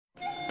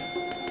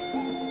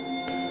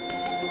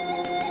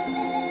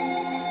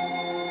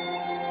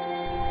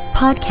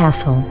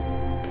Podcastle.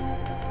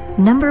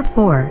 Number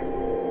 4.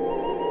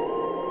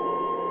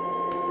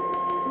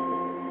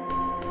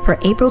 For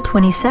April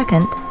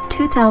 22nd,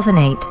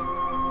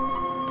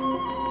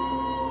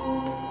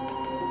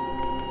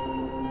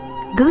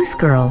 2008. Goose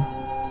Girl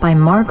by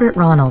Margaret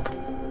Ronald.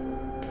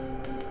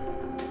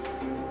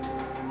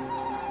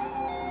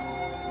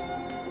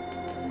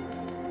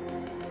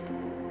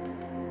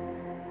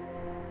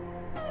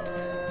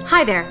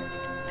 Hi there.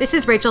 This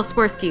is Rachel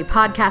Swirsky,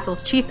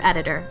 Podcastle's chief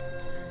editor.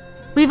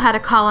 We've had a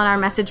call on our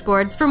message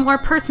boards for more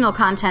personal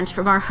content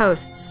from our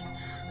hosts.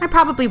 I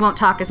probably won't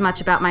talk as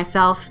much about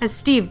myself as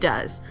Steve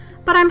does,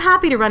 but I'm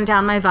happy to run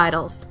down my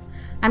vitals.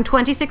 I'm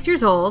 26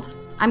 years old.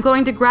 I'm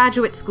going to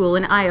graduate school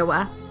in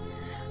Iowa.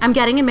 I'm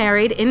getting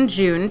married in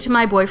June to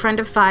my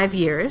boyfriend of 5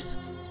 years.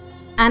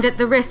 And at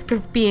the risk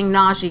of being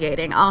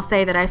nauseating, I'll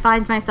say that I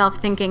find myself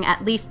thinking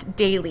at least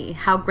daily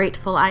how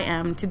grateful I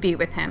am to be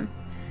with him.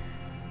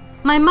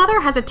 My mother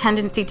has a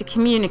tendency to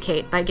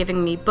communicate by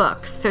giving me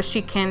books so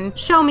she can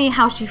show me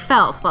how she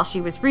felt while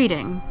she was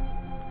reading.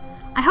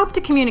 I hope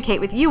to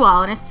communicate with you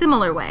all in a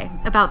similar way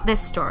about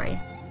this story.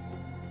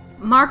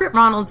 Margaret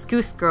Ronald's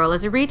Goose Girl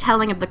is a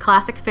retelling of the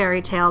classic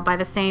fairy tale by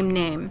the same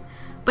name,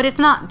 but it's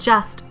not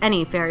just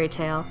any fairy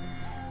tale.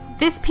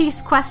 This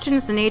piece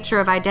questions the nature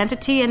of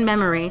identity and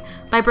memory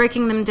by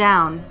breaking them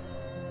down.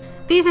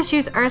 These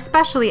issues are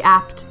especially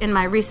apt in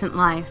my recent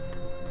life.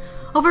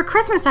 Over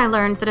Christmas, I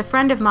learned that a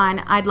friend of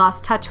mine I'd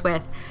lost touch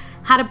with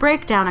had a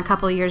breakdown a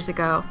couple years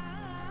ago.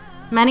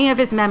 Many of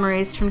his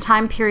memories from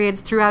time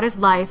periods throughout his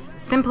life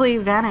simply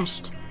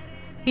vanished.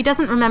 He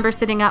doesn't remember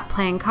sitting up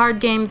playing card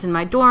games in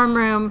my dorm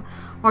room,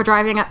 or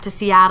driving up to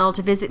Seattle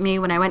to visit me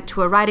when I went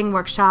to a writing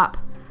workshop,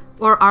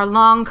 or our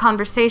long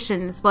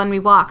conversations when we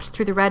walked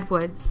through the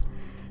redwoods.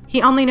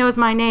 He only knows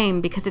my name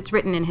because it's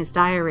written in his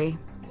diary.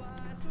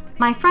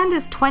 My friend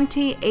is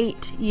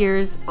 28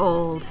 years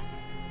old.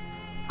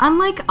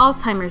 Unlike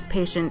Alzheimer's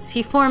patients,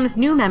 he forms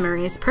new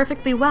memories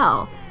perfectly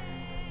well.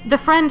 The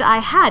friend I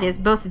had is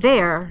both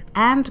there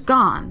and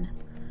gone.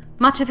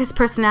 Much of his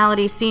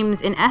personality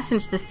seems in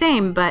essence the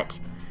same, but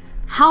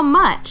how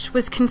much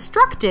was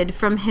constructed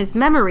from his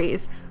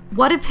memories?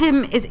 What of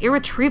him is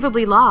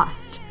irretrievably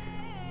lost?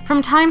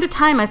 From time to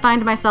time, I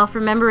find myself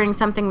remembering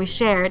something we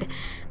shared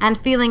and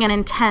feeling an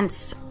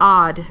intense,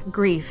 odd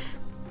grief.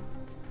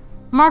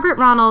 Margaret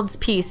Ronald's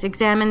piece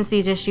examines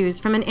these issues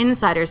from an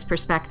insider's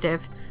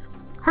perspective.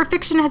 Her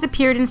fiction has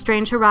appeared in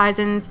Strange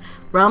Horizons,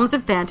 Realms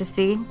of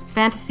Fantasy,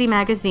 Fantasy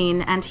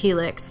Magazine, and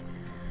Helix.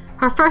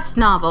 Her first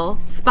novel,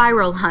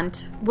 Spiral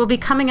Hunt, will be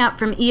coming out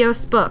from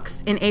EOS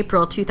Books in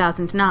April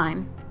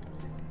 2009.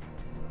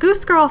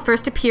 Goose Girl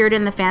first appeared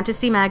in the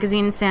Fantasy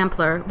Magazine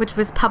Sampler, which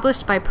was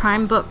published by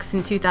Prime Books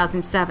in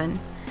 2007.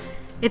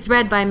 It's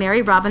read by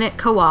Mary Robinette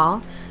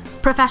Kowal,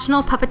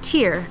 professional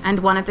puppeteer and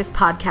one of this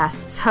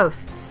podcast's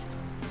hosts.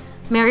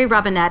 Mary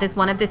Robinette is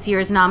one of this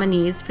year's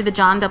nominees for the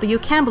John W.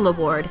 Campbell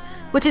Award,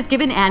 which is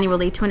given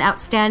annually to an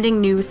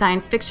outstanding new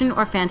science fiction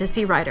or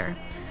fantasy writer.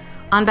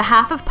 On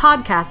behalf of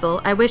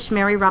Podcastle, I wish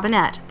Mary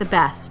Robinette the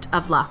best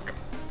of luck.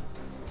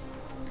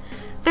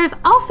 There's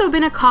also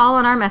been a call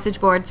on our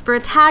message boards for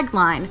a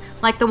tagline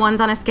like the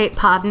ones on Escape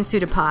Pod and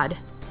Pseudopod.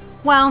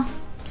 Well,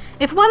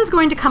 if one's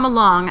going to come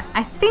along,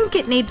 I think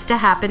it needs to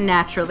happen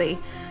naturally.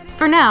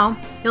 For now,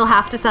 you'll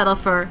have to settle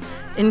for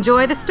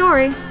enjoy the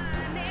story.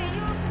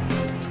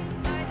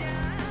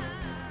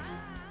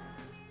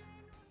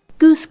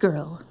 Goose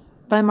Girl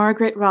by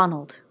Margaret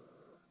Ronald.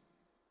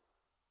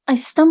 I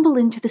stumble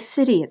into the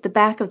city at the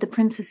back of the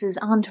princess's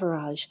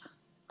entourage,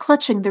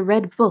 clutching the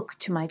red book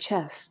to my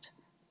chest.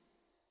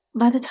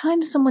 By the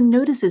time someone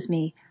notices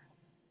me,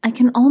 I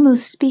can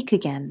almost speak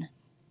again.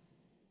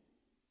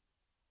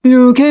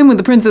 "You came with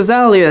the Princess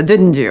Alia,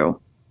 didn't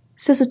you?"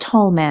 says a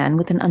tall man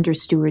with an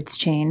understeward's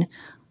chain.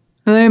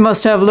 "They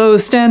must have low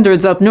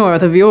standards up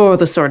north if you're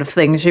the sort of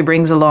thing she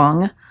brings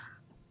along."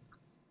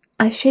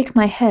 I shake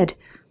my head.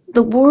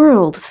 The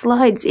world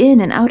slides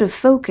in and out of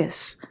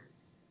focus.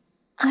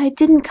 I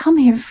didn't come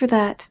here for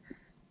that.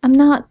 I'm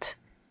not...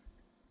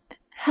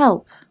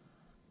 Help.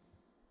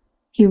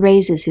 He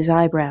raises his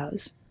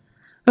eyebrows.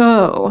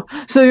 "Oh,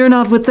 so you're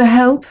not with the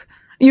help?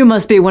 You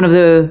must be one of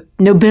the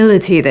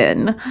nobility,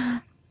 then."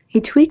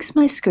 He tweaks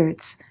my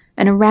skirts,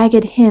 and a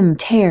ragged hem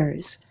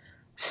tears.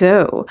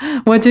 "So,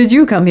 what did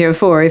you come here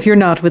for if you're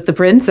not with the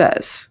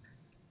princess?"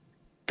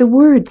 The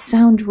words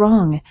sound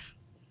wrong,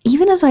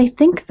 even as I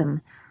think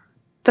them,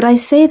 but I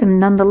say them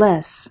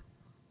nonetheless.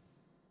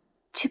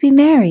 To be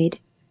married.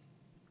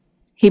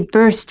 He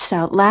bursts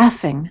out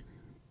laughing.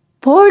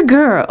 "Poor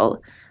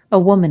girl," a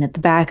woman at the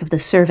back of the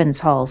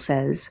servants' hall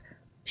says.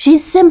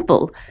 "She's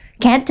simple,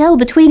 can't tell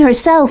between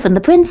herself and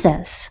the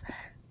princess."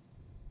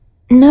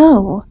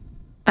 "No,"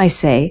 I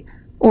say,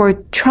 or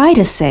try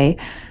to say,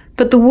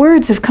 but the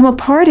words have come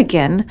apart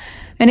again,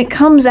 and it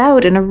comes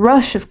out in a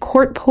rush of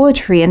court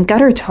poetry and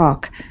gutter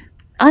talk,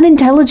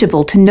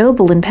 unintelligible to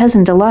noble and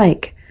peasant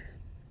alike.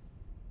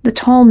 The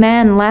tall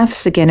man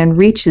laughs again and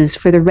reaches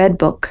for the red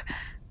book.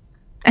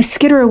 I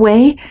skitter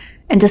away,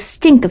 and a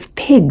stink of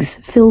pigs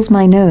fills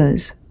my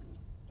nose.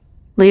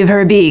 Leave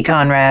her be,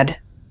 Conrad.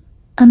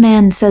 A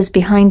man says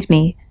behind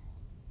me.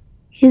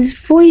 His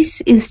voice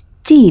is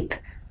deep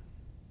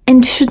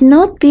and should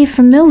not be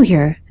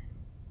familiar.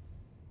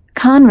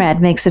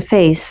 Conrad makes a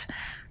face.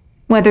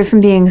 Whether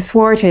from being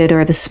thwarted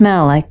or the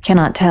smell, I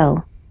cannot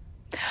tell.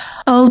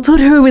 I'll put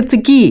her with the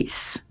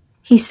geese,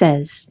 he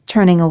says,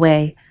 turning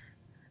away.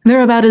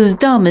 They're about as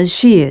dumb as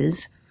she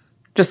is.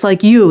 Just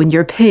like you and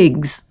your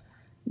pigs.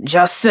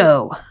 Just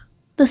so,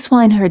 the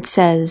swineherd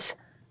says,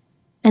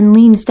 and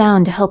leans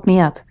down to help me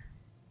up.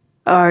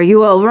 Are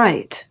you all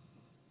right?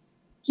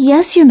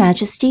 Yes, Your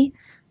Majesty,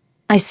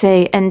 I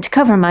say, and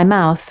cover my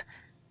mouth.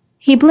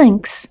 He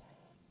blinks,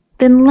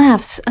 then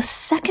laughs a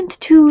second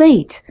too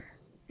late,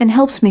 and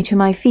helps me to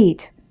my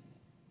feet.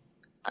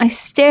 I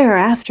stare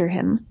after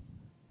him.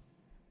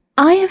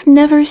 I have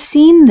never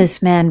seen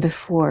this man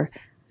before,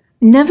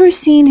 never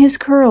seen his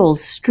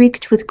curls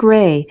streaked with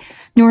gray,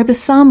 nor the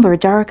somber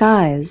dark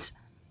eyes.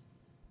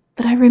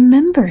 But I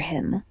remember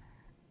him.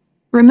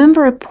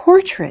 Remember a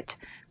portrait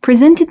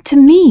presented to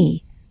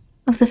me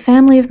of the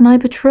family of my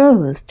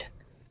betrothed.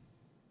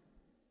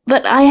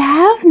 But I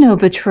have no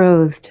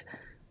betrothed.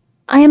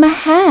 I am a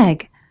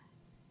hag,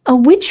 a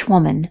witch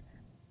woman,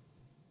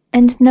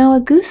 and now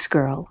a goose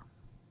girl.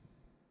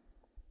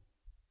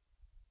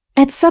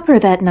 At supper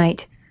that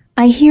night,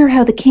 I hear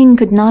how the king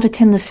could not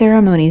attend the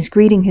ceremonies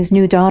greeting his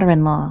new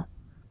daughter-in-law.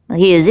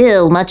 He is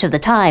ill much of the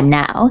time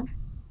now,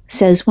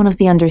 says one of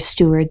the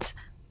under-stewards.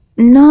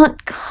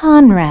 Not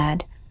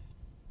Conrad.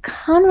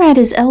 Conrad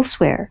is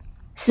elsewhere.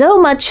 So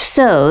much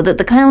so that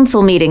the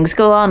council meetings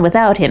go on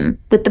without him,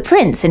 with the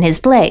prince in his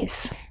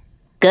place.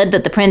 Good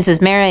that the prince is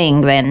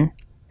marrying, then,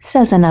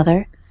 says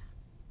another.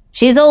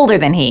 She's older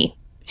than he.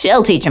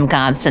 She'll teach him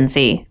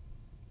constancy.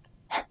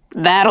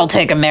 That'll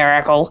take a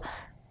miracle,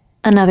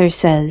 another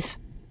says,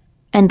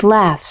 and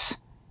laughs,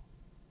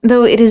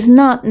 though it is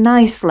not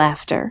nice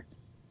laughter.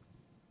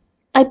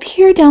 I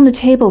peer down the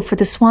table for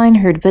the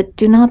swineherd, but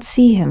do not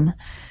see him.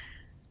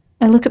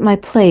 I look at my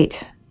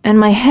plate, and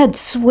my head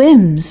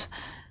swims.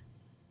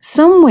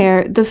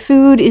 Somewhere the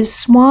food is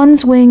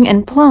swan's wing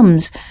and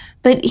plums,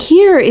 but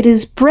here it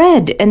is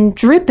bread and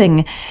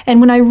dripping,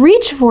 and when I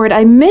reach for it,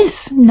 I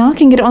miss,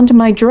 knocking it onto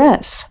my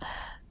dress.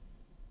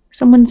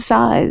 Someone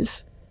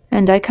sighs,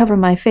 and I cover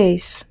my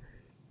face.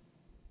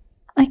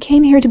 I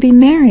came here to be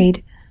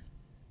married,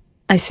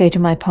 I say to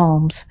my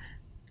palms,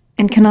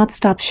 and cannot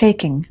stop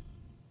shaking.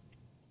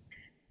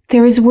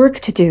 There is work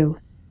to do,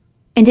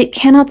 and it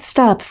cannot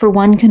stop for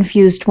one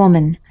confused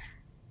woman.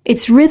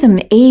 Its rhythm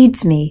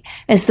aids me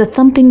as the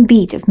thumping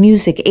beat of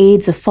music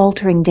aids a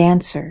faltering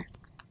dancer.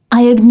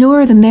 I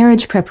ignore the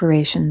marriage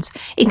preparations,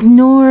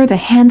 ignore the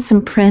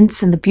handsome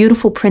prince and the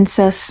beautiful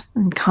princess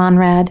and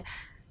Conrad,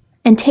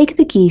 and take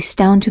the geese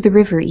down to the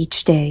river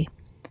each day.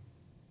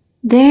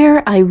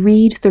 There I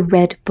read the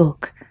Red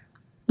Book,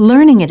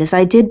 learning it as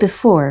I did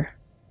before.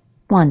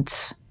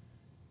 Once.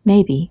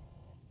 Maybe.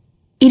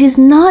 It is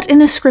not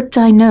in a script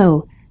I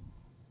know,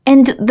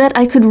 and that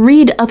I could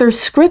read other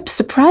scripts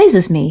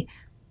surprises me,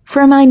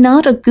 for am I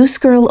not a goose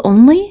girl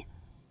only?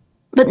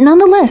 But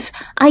nonetheless,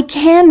 I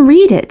can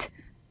read it,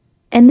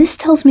 and this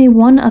tells me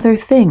one other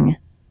thing.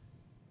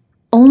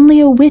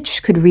 Only a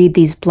witch could read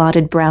these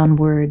blotted brown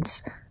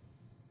words,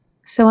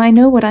 so I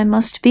know what I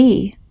must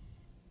be.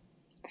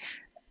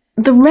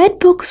 The Red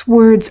Book's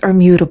words are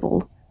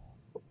mutable.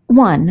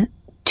 One,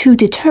 to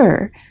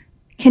deter,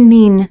 can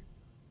mean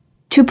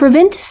to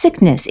prevent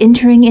sickness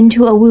entering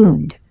into a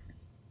wound,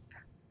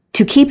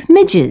 to keep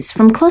midges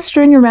from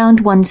clustering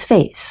around one's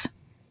face,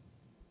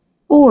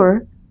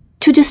 or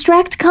to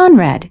distract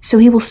Conrad so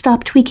he will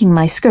stop tweaking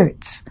my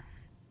skirts.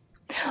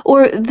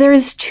 Or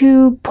there's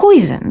to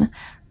poison,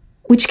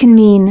 which can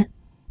mean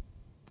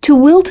to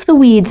wilt the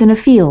weeds in a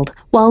field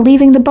while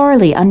leaving the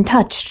barley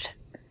untouched,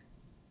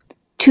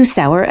 to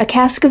sour a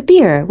cask of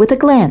beer with a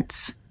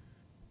glance,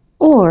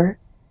 or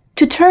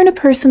to turn a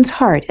person's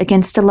heart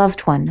against a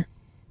loved one.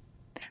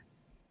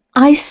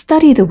 I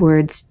study the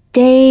words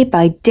day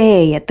by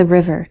day at the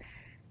river,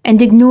 and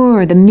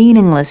ignore the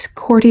meaningless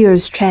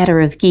courtier's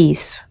chatter of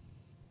geese.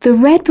 The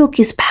Red Book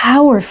is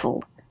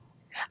powerful.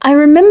 I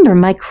remember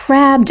my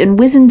crabbed and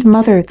wizened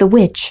mother, the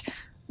witch,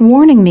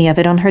 warning me of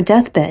it on her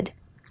deathbed.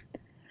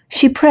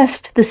 She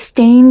pressed the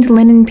stained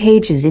linen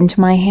pages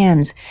into my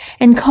hands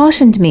and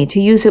cautioned me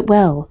to use it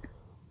well,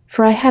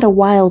 for I had a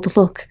wild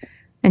look,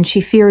 and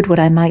she feared what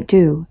I might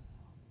do.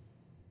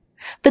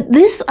 But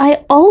this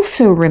I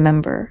also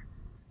remember.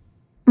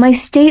 My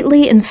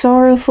stately and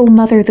sorrowful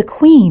mother, the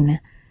Queen,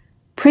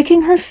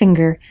 pricking her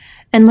finger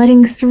and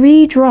letting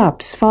 3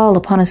 drops fall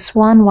upon a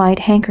swan-white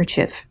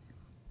handkerchief.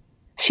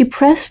 She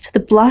pressed the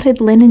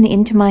blotted linen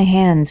into my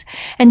hands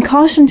and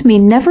cautioned me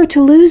never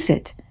to lose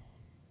it,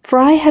 for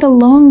I had a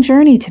long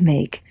journey to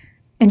make,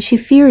 and she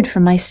feared for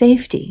my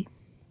safety.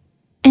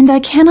 And I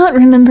cannot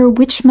remember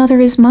which mother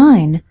is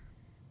mine,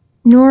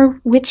 nor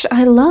which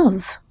I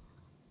love.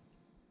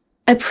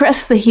 I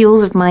press the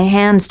heels of my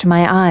hands to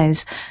my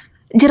eyes.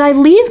 Did I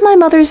leave my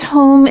mother's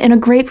home in a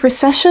great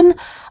procession,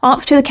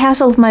 off to the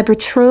castle of my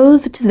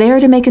betrothed, there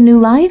to make a new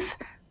life?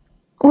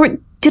 Or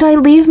Did I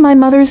leave my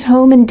mother's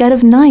home in dead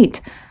of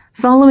night,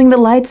 following the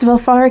lights of a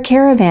far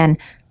caravan,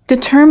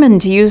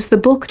 determined to use the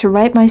book to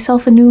write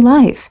myself a new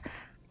life?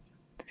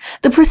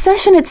 The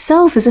procession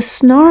itself is a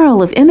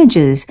snarl of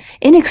images,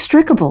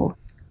 inextricable.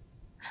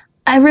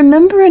 I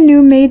remember a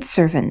new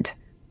maidservant,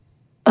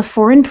 a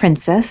foreign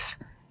princess,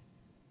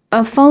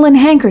 a fallen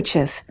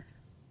handkerchief,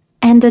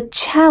 and a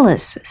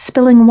chalice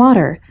spilling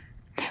water.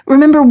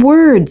 Remember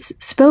words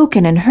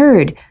spoken and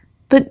heard,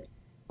 but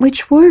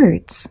which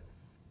words?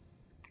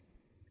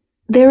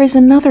 There is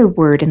another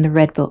word in the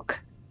Red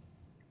Book,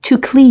 to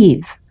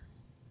cleave,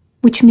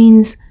 which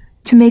means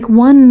to make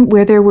one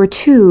where there were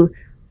two,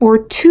 or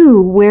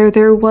two where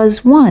there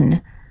was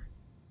one.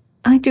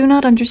 I do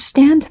not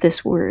understand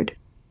this word.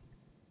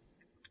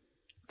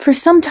 For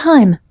some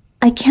time,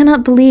 I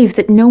cannot believe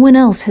that no one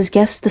else has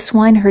guessed the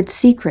swineherd's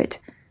secret.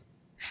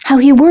 How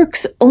he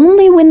works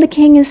only when the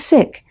king is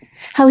sick,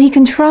 how he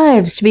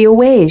contrives to be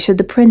away should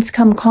the prince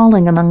come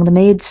calling among the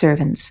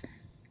maidservants,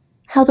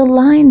 how the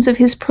lines of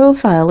his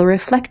profile are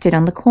reflected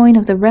on the coin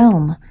of the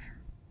realm.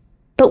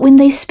 But when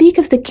they speak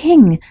of the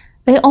king,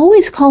 they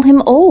always call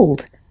him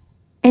old,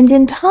 and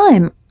in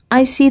time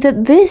I see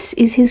that this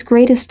is his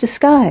greatest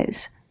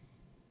disguise.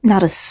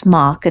 Not a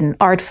smock and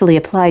artfully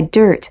applied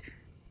dirt,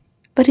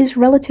 but his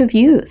relative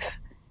youth.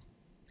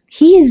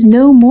 He is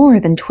no more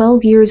than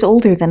 12 years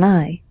older than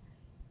I.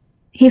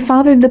 He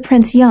fathered the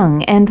prince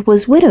young and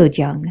was widowed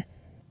young.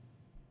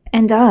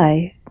 And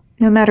I,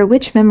 no matter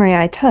which memory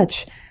I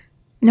touch,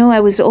 know I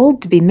was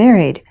old to be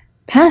married,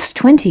 past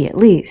 20 at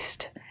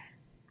least.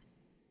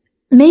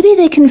 Maybe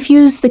they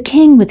confuse the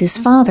king with his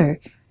father,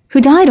 who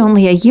died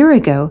only a year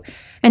ago,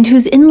 and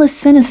whose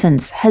endless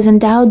innocence has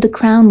endowed the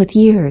crown with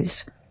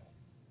years.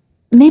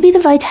 Maybe the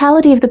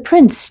vitality of the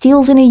prince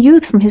steals in a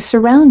youth from his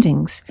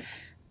surroundings.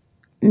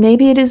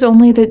 Maybe it is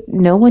only that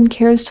no one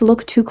cares to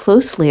look too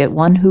closely at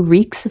one who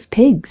reeks of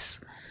pigs.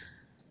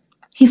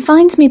 He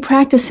finds me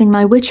practicing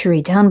my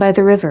witchery down by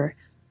the river,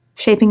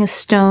 shaping a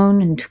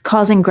stone and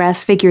causing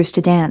grass figures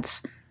to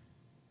dance.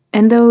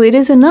 And though it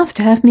is enough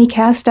to have me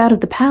cast out of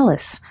the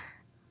palace,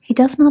 he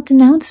does not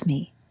denounce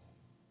me.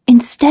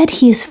 Instead,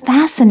 he is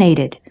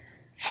fascinated,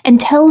 and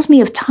tells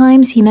me of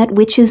times he met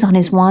witches on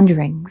his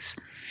wanderings,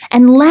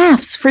 and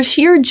laughs for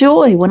sheer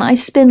joy when I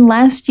spin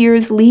last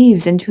year's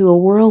leaves into a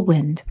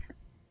whirlwind.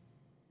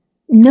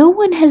 No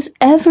one has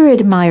ever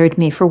admired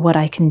me for what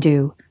I can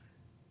do,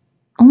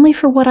 only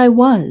for what I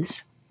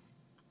was.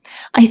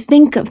 I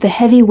think of the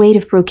heavy weight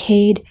of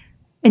brocade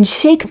and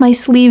shake my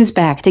sleeves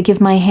back to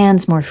give my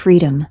hands more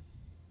freedom.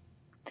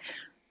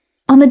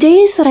 On the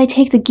days that I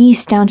take the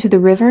geese down to the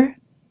river,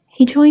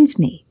 he joins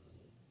me,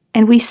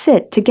 and we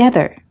sit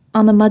together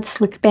on the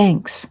mud-slick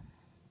banks.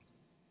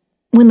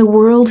 When the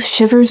world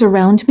shivers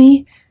around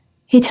me,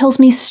 he tells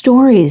me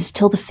stories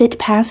till the fit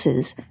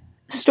passes,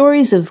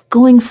 stories of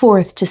going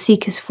forth to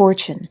seek his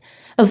fortune,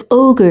 of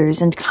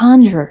ogres and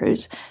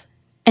conjurers,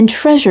 and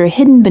treasure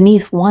hidden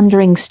beneath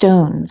wandering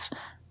stones.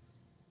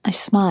 I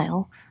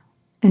smile,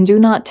 and do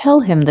not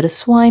tell him that a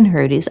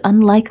swineherd is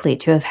unlikely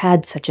to have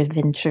had such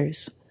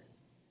adventures.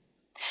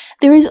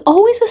 There is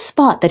always a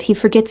spot that he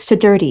forgets to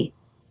dirty,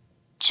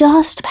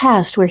 just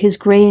past where his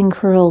graying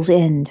curls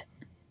end.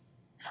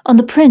 On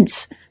the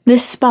prince,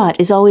 this spot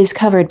is always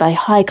covered by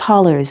high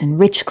collars and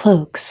rich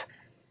cloaks.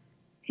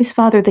 His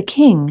father, the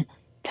king,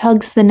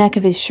 tugs the neck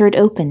of his shirt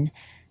open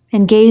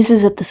and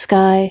gazes at the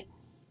sky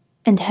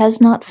and has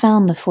not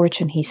found the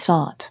fortune he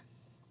sought.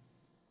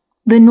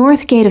 The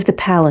north gate of the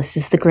palace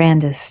is the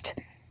grandest,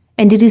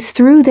 and it is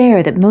through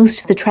there that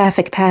most of the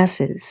traffic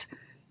passes.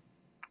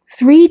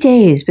 3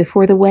 days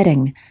before the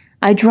wedding,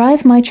 I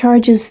drive my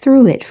charges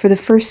through it for the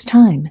first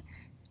time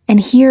and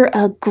hear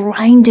a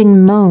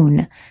grinding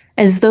moan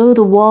as though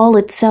the wall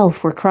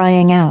itself were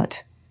crying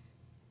out.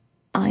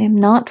 I am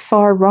not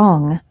far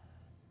wrong.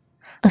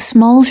 A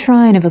small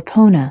shrine of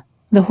Epona,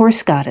 the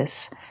horse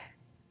goddess,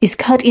 is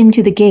cut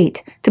into the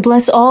gate to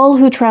bless all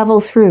who travel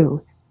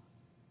through,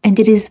 and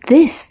it is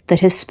this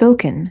that has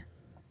spoken.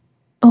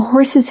 A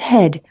horse's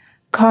head,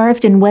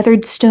 carved in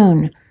weathered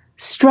stone,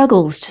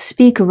 struggles to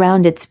speak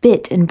around its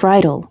bit and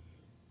bridle.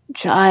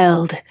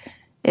 "Child,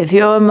 if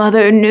your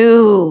mother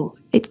knew,"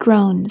 it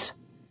groans,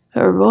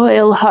 "her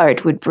royal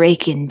heart would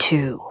break in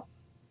two."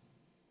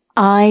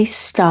 I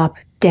stop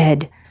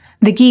dead,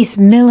 the geese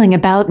milling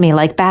about me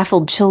like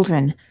baffled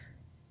children.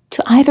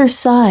 To either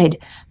side,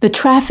 the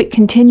traffic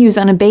continues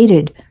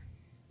unabated.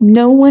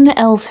 No one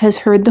else has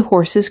heard the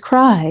horse's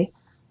cry.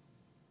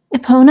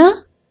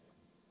 "Epona?"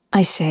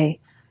 I say,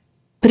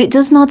 but it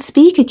does not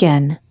speak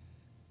again.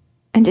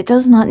 And it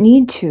does not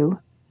need to.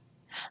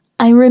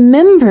 I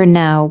remember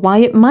now why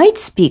it might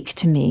speak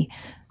to me,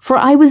 for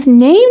I was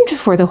named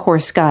for the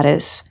horse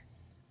goddess.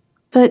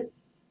 But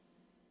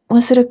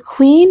was it a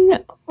queen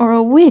or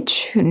a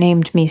witch who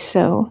named me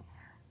so?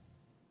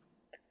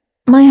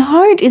 My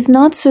heart is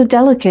not so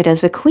delicate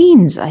as a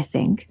queen's, I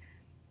think,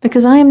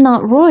 because I am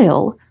not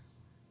royal.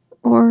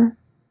 Or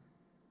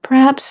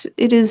perhaps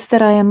it is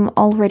that I am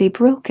already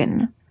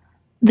broken.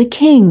 The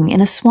king in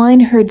a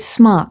swineherd's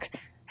smock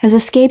has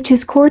escaped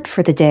his court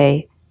for the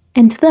day,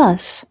 and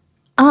thus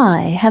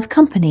I have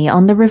company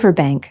on the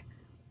riverbank.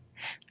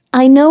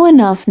 I know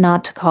enough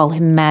not to call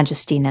him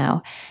Majesty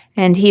now,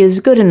 and he is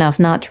good enough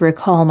not to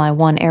recall my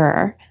one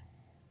error.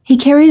 He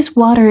carries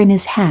water in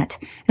his hat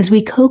as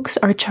we coax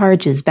our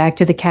charges back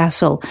to the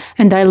castle,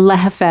 and I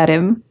laugh at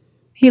him.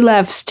 He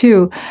laughs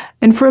too,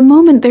 and for a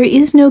moment there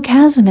is no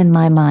chasm in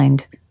my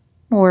mind,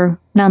 or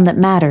none that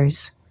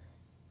matters.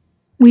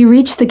 We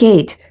reach the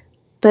gate,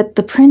 but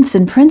the prince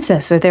and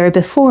princess are there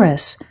before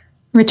us,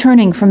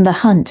 returning from the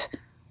hunt.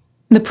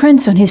 The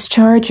prince on his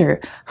charger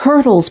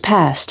hurtles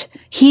past,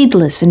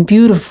 heedless and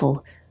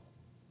beautiful.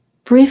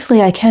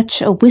 Briefly I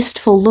catch a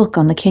wistful look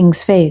on the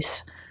king's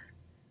face.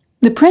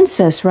 The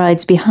princess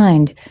rides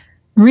behind,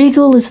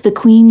 regal as the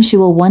queen she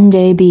will one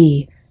day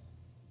be.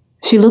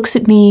 She looks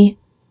at me,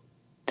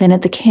 then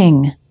at the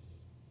king.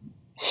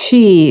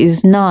 She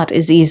is not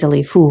as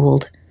easily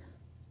fooled.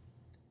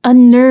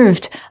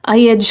 Unnerved,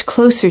 I edge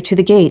closer to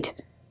the gate,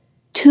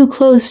 too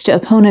close to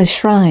Epona's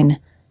shrine.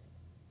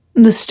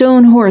 The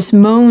stone horse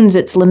moans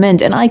its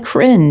lament, and I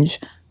cringe.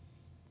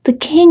 The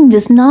king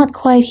does not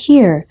quite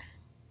hear,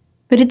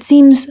 but it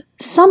seems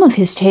some of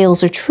his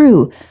tales are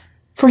true,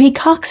 for he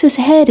cocks his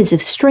head as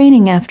if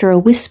straining after a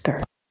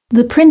whisper.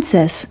 The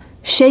princess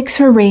shakes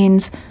her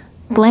reins,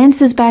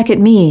 glances back at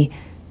me,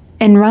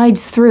 and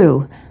rides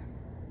through.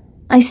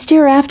 I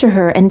stare after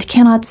her and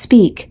cannot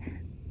speak.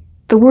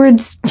 The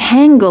words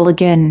tangle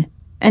again,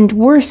 and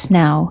worse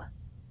now.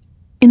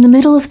 In the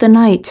middle of the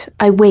night,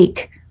 I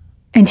wake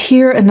and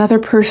hear another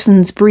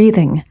person's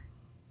breathing.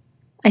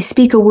 I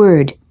speak a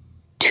word,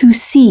 to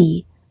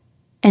see,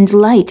 and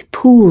light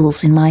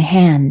pools in my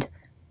hand.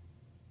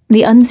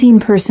 The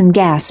unseen person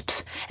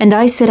gasps, and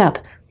I sit up,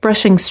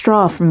 brushing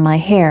straw from my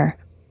hair.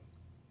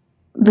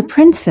 The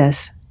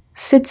princess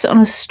sits on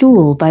a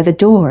stool by the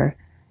door.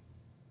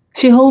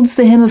 She holds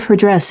the hem of her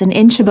dress an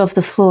inch above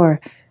the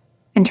floor,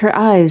 and her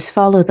eyes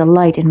follow the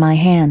light in my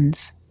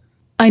hands.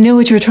 "I know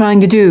what you're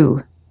trying to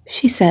do,"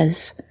 she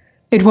says.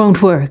 "It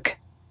won't work."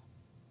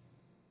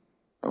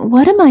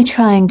 "What am I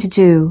trying to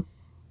do?"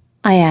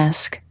 I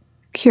ask,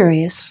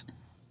 curious.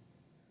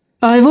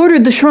 "I've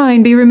ordered the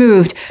shrine be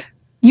removed.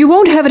 You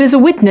won't have it as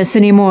a witness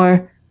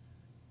anymore."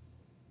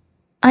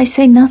 I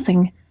say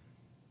nothing,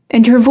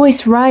 and her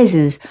voice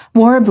rises,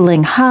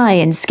 warbling high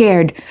and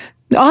scared.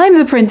 "I'm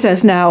the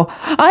princess now.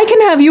 I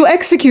can have you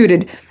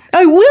executed.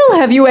 I will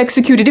have you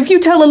executed if you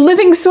tell a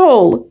living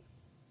soul."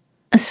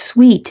 A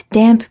sweet,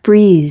 damp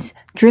breeze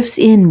drifts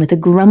in with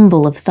a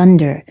grumble of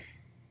thunder,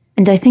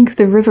 and I think of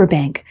the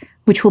riverbank,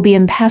 which will be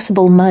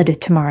impassable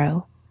mud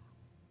tomorrow.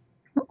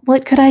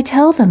 "What could I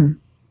tell them?"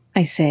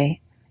 I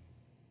say.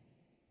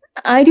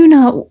 "I do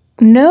not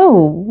know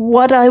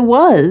what I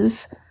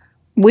was.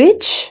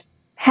 Witch?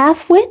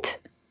 Half-wit?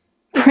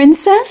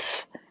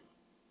 Princess?"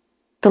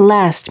 The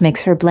last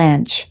makes her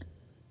blanch.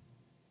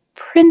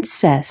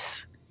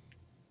 "Princess,"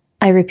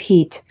 I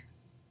repeat,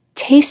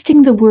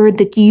 tasting the word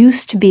that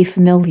used to be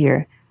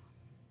familiar.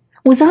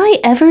 Was I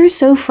ever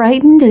so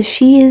frightened as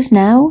she is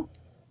now?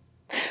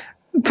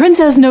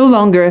 "Princess no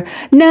longer.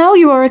 Now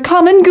you are a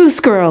common goose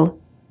girl."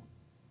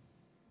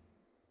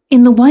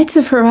 In the whites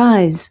of her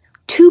eyes,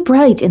 too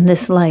bright in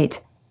this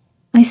light,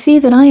 I see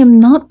that I am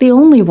not the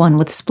only one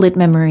with split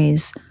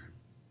memories.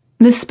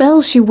 The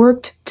spell she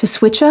worked to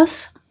switch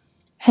us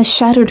has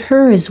shattered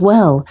her as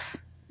well,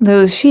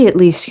 though she at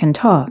least can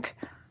talk.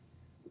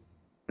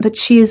 But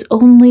she is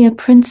only a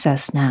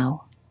princess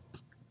now.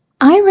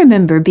 I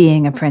remember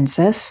being a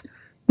princess,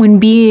 when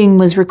being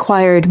was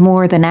required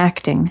more than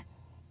acting.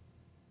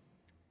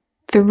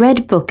 The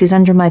red book is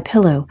under my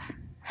pillow.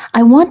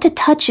 I want to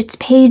touch its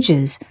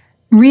pages,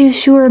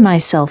 reassure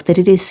myself that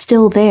it is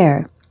still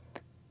there.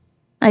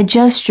 I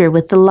gesture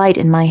with the light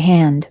in my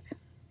hand.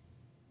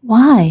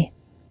 Why?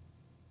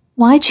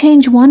 Why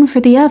change one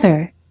for the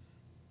other?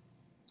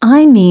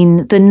 I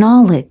mean the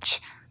knowledge,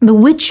 the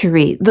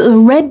witchery, the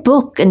red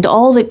book and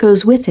all that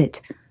goes with it.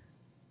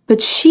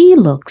 But she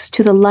looks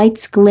to the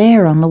light's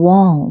glare on the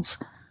walls,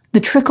 the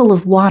trickle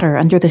of water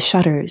under the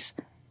shutters,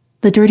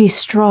 the dirty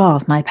straw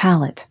of my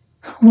palette.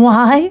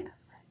 "Why?"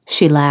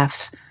 she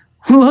laughs.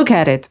 "Look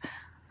at it.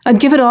 I'd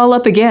give it all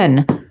up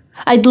again.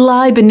 I'd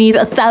lie beneath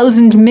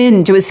 1,000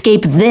 men to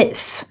escape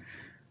this."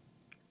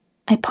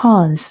 I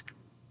pause,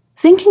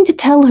 thinking to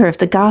tell her of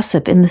the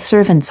gossip in the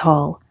servants'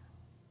 hall.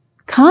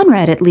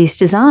 Conrad at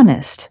least is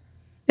honest.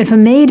 If a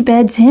maid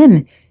beds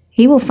him,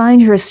 he will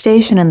find her a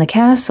station in the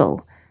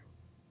castle.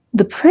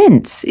 The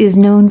prince is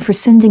known for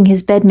sending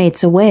his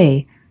bedmates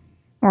away,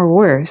 or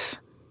worse.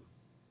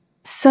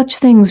 Such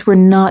things were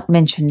not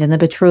mentioned in the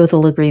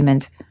betrothal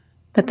agreement,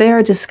 but they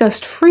are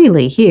discussed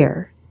freely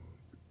here.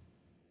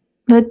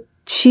 But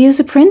she is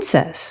a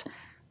princess,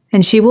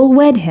 and she will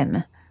wed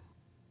him.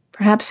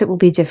 Perhaps it will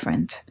be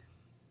different.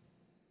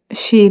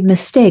 She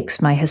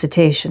mistakes my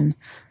hesitation.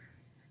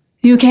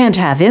 "You can't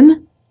have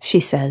him," she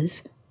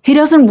says. "He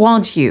doesn't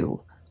want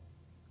you."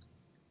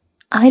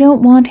 "I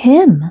don't want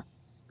him,"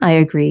 I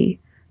agree.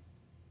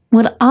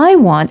 What I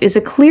want is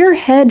a clear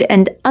head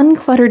and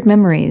uncluttered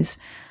memories.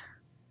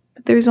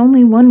 But there's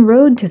only one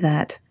road to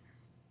that.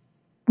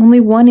 Only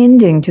one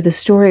ending to the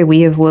story we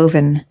have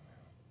woven.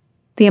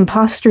 The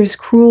impostor's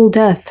cruel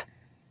death,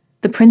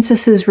 the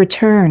princess's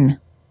return,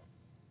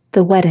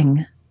 the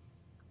wedding.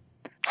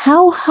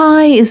 How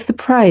high is the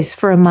price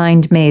for a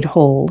mind made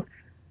whole?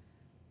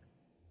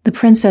 The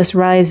princess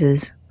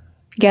rises,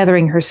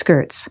 gathering her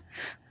skirts.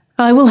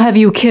 "I will have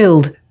you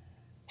killed,"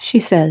 she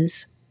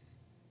says.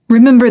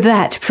 "Remember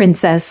that,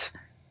 princess."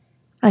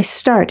 I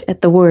start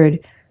at the word.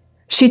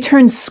 She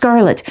turns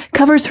scarlet,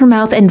 covers her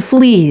mouth, and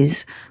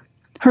flees.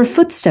 Her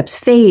footsteps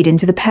fade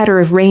into the patter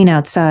of rain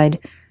outside,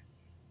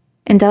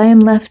 and I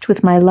am left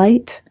with my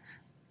light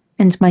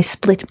and my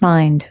split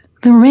mind.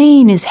 The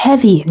rain is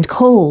heavy and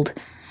cold,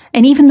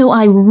 and even though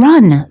I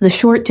run the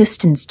short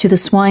distance to the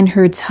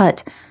swineherd's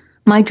hut,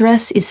 my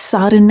dress is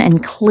sodden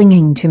and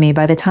clinging to me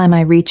by the time I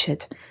reach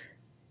it.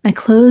 I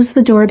close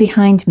the door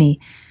behind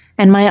me,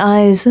 and my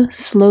eyes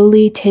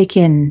slowly take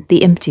in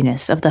the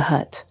emptiness of the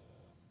hut.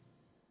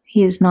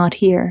 He is not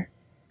here.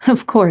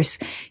 Of course,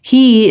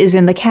 he is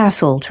in the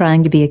castle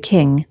trying to be a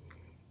king.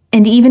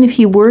 And even if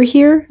he were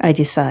here, I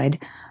decide,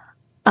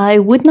 I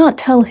would not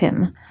tell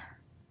him.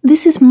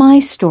 This is my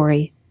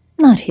story,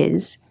 not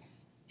his.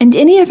 And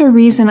any other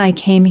reason I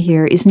came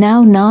here is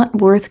now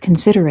not worth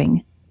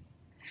considering.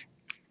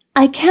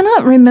 I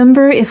cannot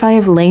remember if I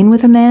have lain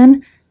with a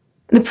man.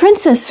 The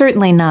princess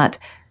certainly not.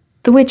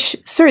 The witch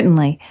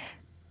certainly.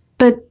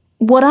 But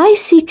what I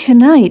seek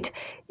tonight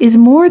is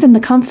more than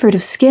the comfort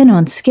of skin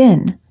on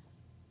skin.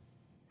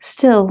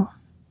 Still,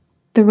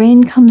 the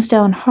rain comes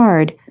down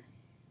hard,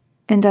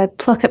 and I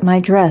pluck at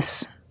my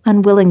dress,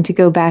 unwilling to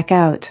go back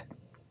out.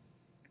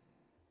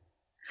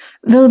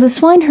 Though the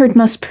swineherd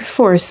must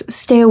perforce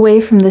stay away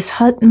from this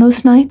hut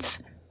most nights,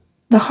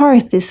 the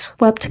hearth is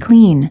swept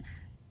clean,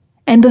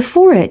 and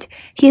before it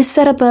he has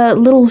set up a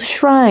little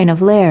shrine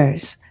of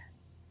lairs,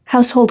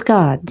 household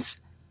gods.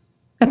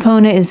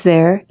 Epona is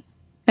there,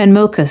 and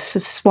Mokus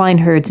of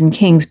swineherds and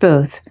kings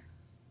both,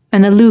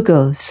 and the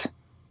Lugovs.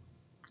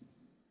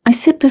 I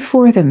sit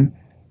before them,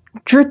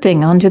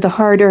 dripping onto the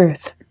hard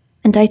earth,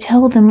 and I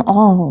tell them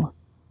all.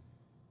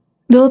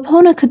 Though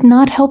Epona could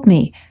not help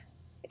me,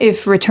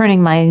 if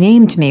returning my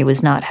name to me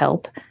was not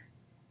help,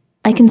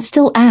 I can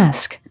still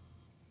ask,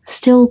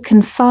 still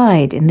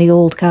confide in the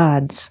old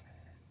gods.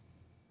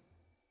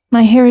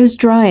 My hair is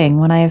drying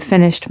when I have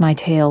finished my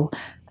tale,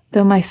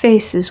 though my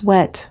face is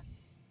wet.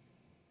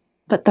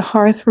 But the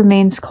hearth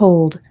remains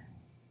cold,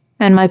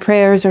 and my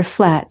prayers are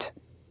flat,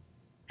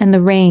 and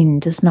the rain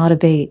does not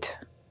abate.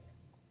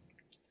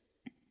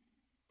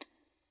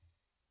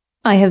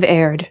 I have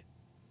erred.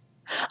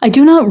 I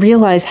do not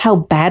realize how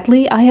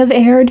badly I have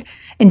erred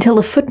until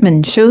a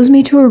footman shows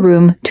me to a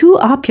room too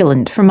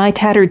opulent for my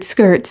tattered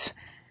skirts.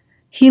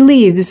 He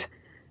leaves,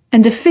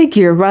 and a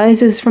figure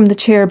rises from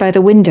the chair by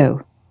the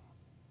window.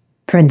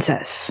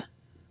 "Princess,"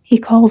 he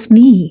calls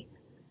me.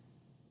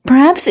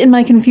 Perhaps in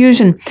my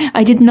confusion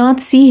I did not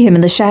see him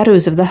in the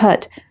shadows of the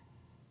hut.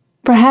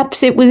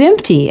 Perhaps it was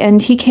empty,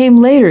 and he came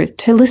later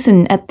to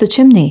listen at the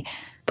chimney.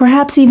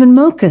 Perhaps even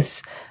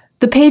Mokus,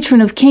 the patron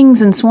of kings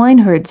and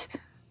swineherds,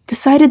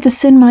 decided to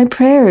send my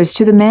prayers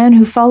to the man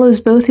who follows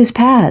both his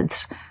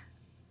paths.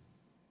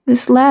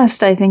 This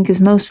last, I think, is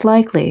most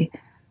likely.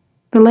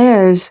 The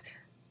lairs,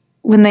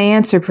 when they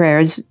answer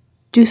prayers,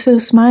 do so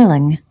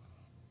smiling.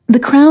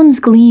 The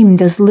crown's gleam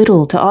does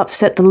little to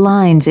offset the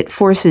lines it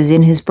forces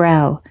in his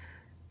brow.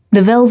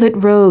 The velvet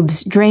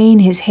robes drain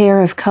his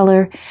hair of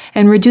color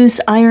and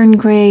reduce iron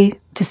gray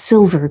to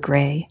silver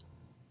gray.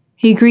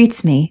 He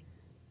greets me,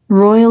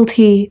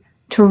 royalty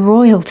to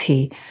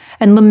royalty,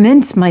 and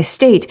laments my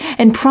state,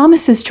 and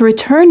promises to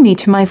return me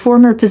to my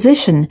former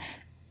position.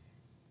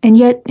 And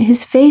yet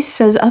his face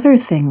says other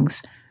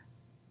things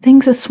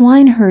a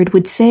swineherd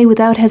would say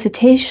without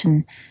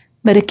hesitation,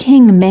 but a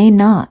king may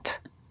not.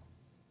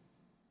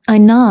 I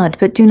nod,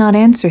 but do not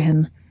answer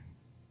him.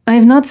 I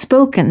have not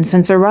spoken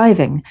since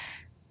arriving.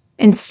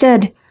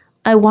 Instead,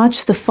 I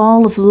watch the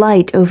fall of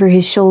light over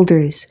his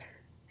shoulders,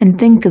 and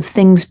think of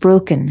things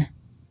broken.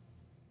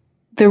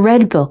 The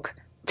red book,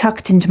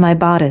 tucked into my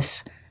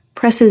bodice,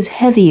 presses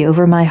heavy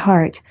over my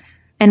heart,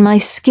 and my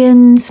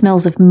skin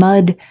smells of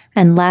mud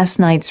and last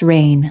night's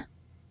rain.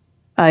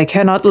 "I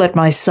cannot let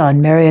my son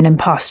marry an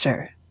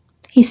impostor,"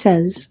 he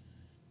says.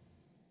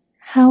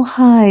 How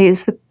high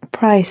is the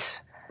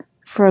price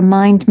for a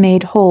mind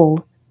made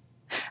whole?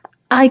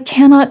 I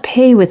cannot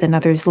pay with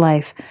another's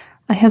life.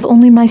 I have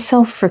only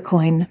myself for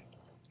coin.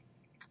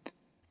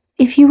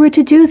 "If you were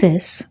to do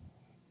this,"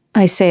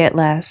 I say at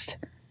last,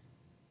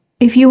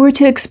 "if you were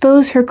to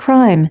expose her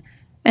crime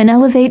and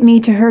elevate me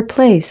to her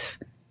place,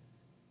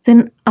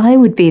 then I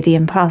would be the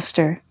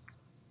impostor."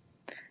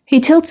 He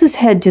tilts his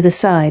head to the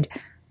side,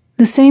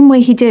 the same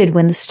way he did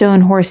when the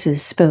stone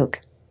horses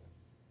spoke.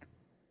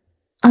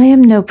 "I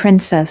am no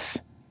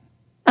princess.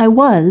 I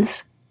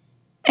was,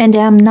 and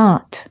am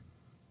not."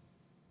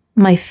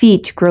 My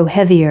feet grow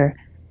heavier,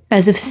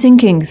 as if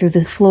sinking through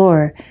the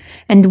floor,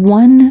 and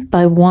one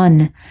by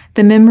one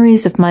the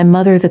memories of my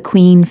mother the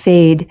queen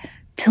fade,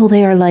 till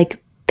they are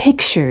like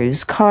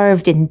pictures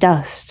carved in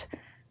dust.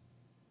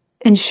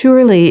 And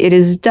surely it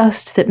is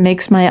dust that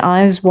makes my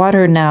eyes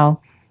water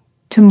now,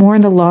 to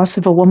mourn the loss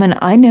of a woman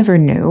I never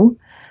knew.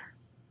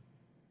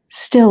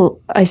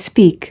 Still, I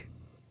speak,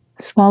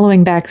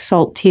 swallowing back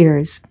salt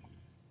tears.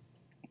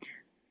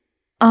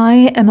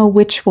 I am a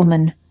witch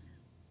woman,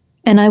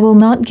 and I will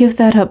not give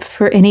that up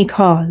for any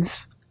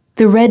cause.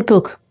 The red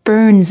book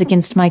burns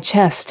against my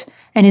chest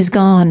and is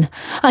gone.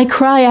 I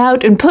cry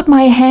out and put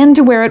my hand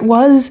to where it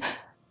was,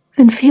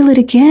 and feel it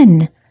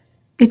again.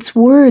 Its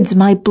words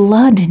my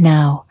blood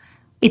now,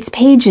 its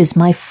pages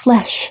my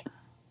flesh.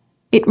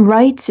 It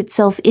writes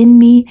itself in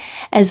me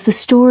as the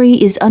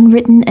story is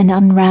unwritten and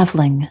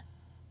unraveling.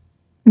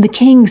 The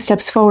king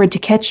steps forward to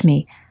catch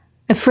me,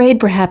 afraid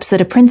perhaps that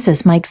a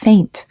princess might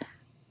faint.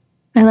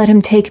 I let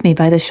him take me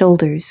by the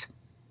shoulders.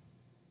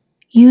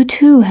 You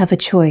too have a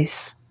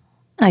choice,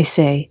 I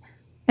say,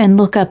 and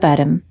look up at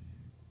him.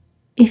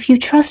 If you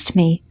trust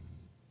me,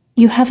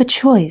 you have a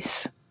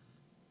choice.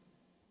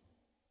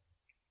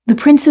 The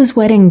prince's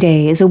wedding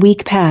day is a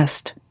week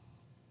past,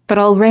 but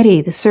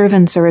already the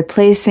servants are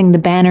replacing the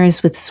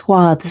banners with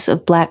swaths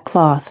of black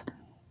cloth.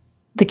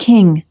 The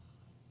king,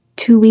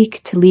 too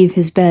weak to leave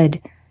his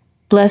bed,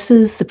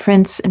 blesses the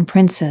prince and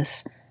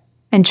princess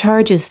and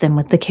charges them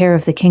with the care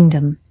of the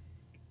kingdom.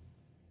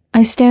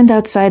 I stand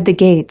outside the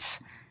gates,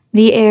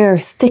 the air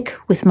thick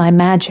with my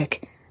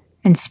magic,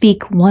 and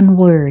speak one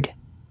word: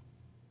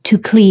 to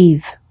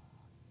cleave.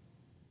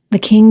 The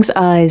king's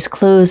eyes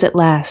close at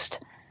last,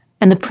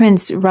 and the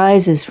prince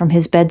rises from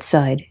his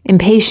bedside,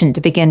 impatient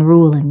to begin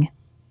ruling.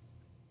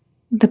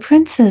 The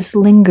princess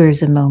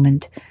lingers a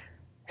moment,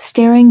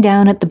 staring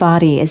down at the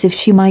body as if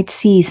she might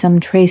see some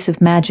trace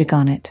of magic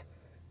on it.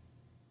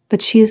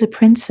 But she is a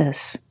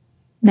princess,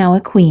 now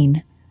a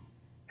queen,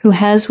 who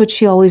has what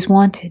she always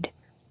wanted,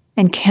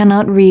 and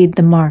cannot read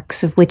the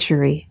marks of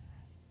witchery.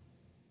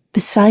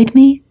 Beside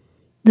me,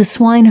 the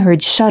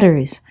swineherd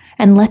shudders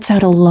and lets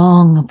out a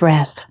long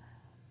breath.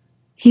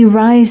 He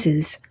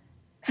rises,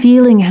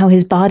 feeling how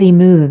his body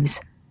moves,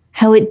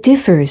 how it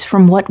differs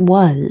from what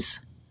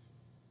was.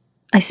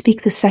 I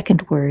speak the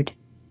second word,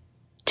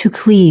 to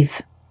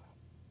cleave,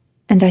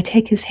 and I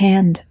take his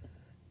hand.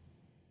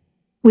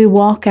 We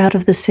walk out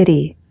of the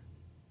city,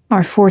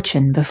 our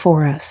fortune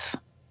before us.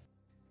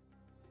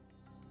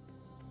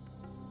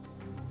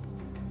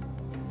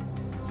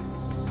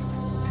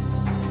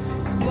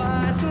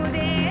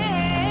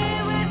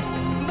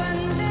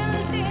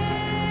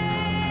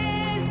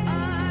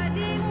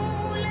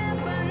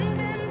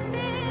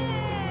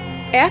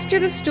 After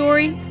the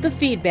story, the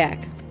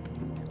feedback.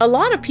 A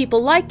lot of people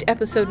liked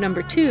episode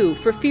number 2,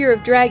 For Fear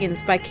of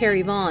Dragons by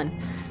Carrie Vaughn.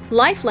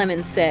 Life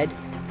Lemon said,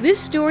 "This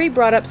story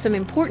brought up some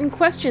important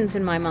questions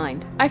in my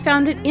mind. I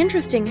found it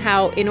interesting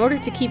how, in order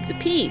to keep the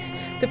peace,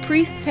 the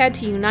priests had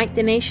to unite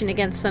the nation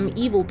against some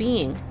evil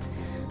being.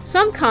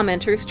 Some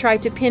commenters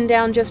tried to pin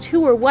down just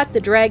who or what the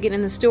dragon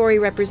in the story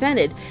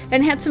represented,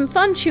 and had some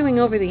fun chewing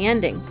over the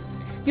ending.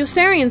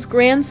 Yossarian's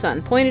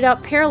grandson pointed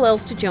out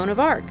parallels to Joan of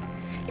Arc.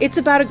 It's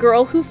about a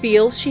girl who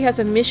feels she has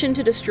a mission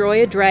to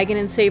destroy a dragon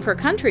and save her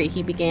country,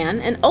 he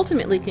began, and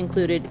ultimately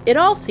concluded, it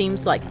all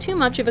seems like too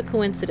much of a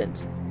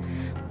coincidence."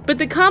 But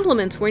the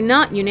compliments were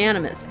not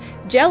unanimous.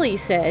 Jelly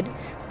said,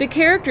 "The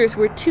characters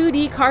were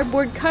 2D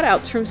cardboard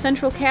cutouts from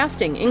central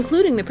casting,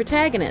 including the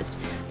protagonist.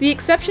 The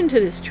exception to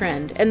this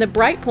trend, and the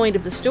bright point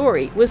of the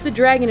story, was the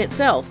dragon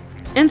itself,"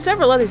 and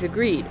several others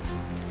agreed.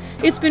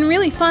 It's been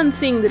really fun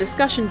seeing the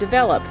discussion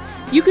develop.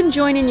 You can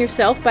join in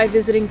yourself by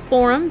visiting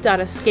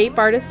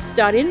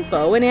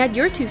forum.escapeartists.info and add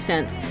your 2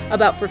 cents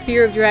about For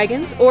Fear of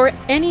Dragons or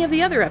any of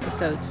the other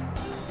episodes.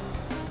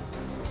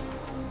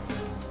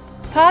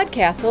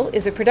 Podcastle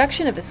is a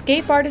production of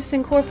Escape Artists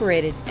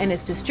Incorporated and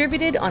is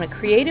distributed on a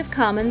Creative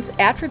Commons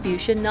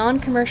Attribution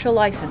Non-Commercial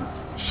License.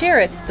 Share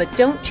it, but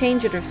don't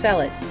change it or sell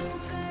it.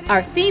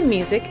 Our theme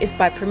music is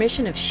by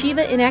permission of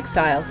Shiva in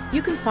Exile.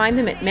 You can find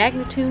them at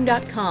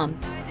magnatune.com.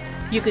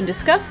 You can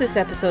discuss this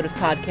episode of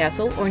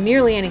Podcastle or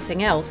nearly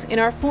anything else in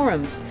our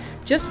forums.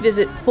 Just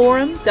visit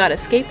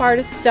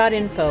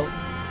forum.escapeartists.info.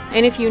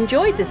 And if you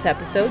enjoyed this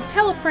episode,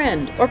 tell a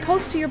friend or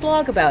post to your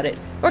blog about it,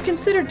 or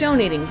consider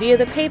donating via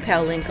the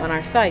PayPal link on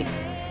our site.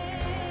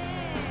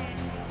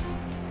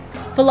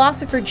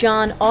 Philosopher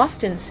John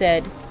Austin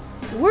said,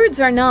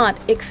 "Words are not,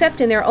 except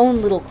in their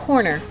own little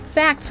corner,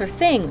 facts or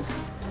things.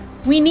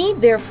 We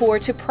need, therefore,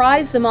 to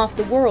prize them off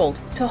the world,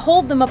 to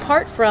hold them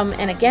apart from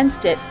and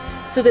against it,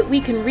 so that we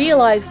can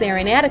realize their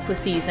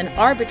inadequacies and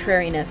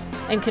arbitrariness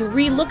and can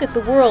re-look at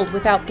the world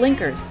without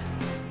blinkers."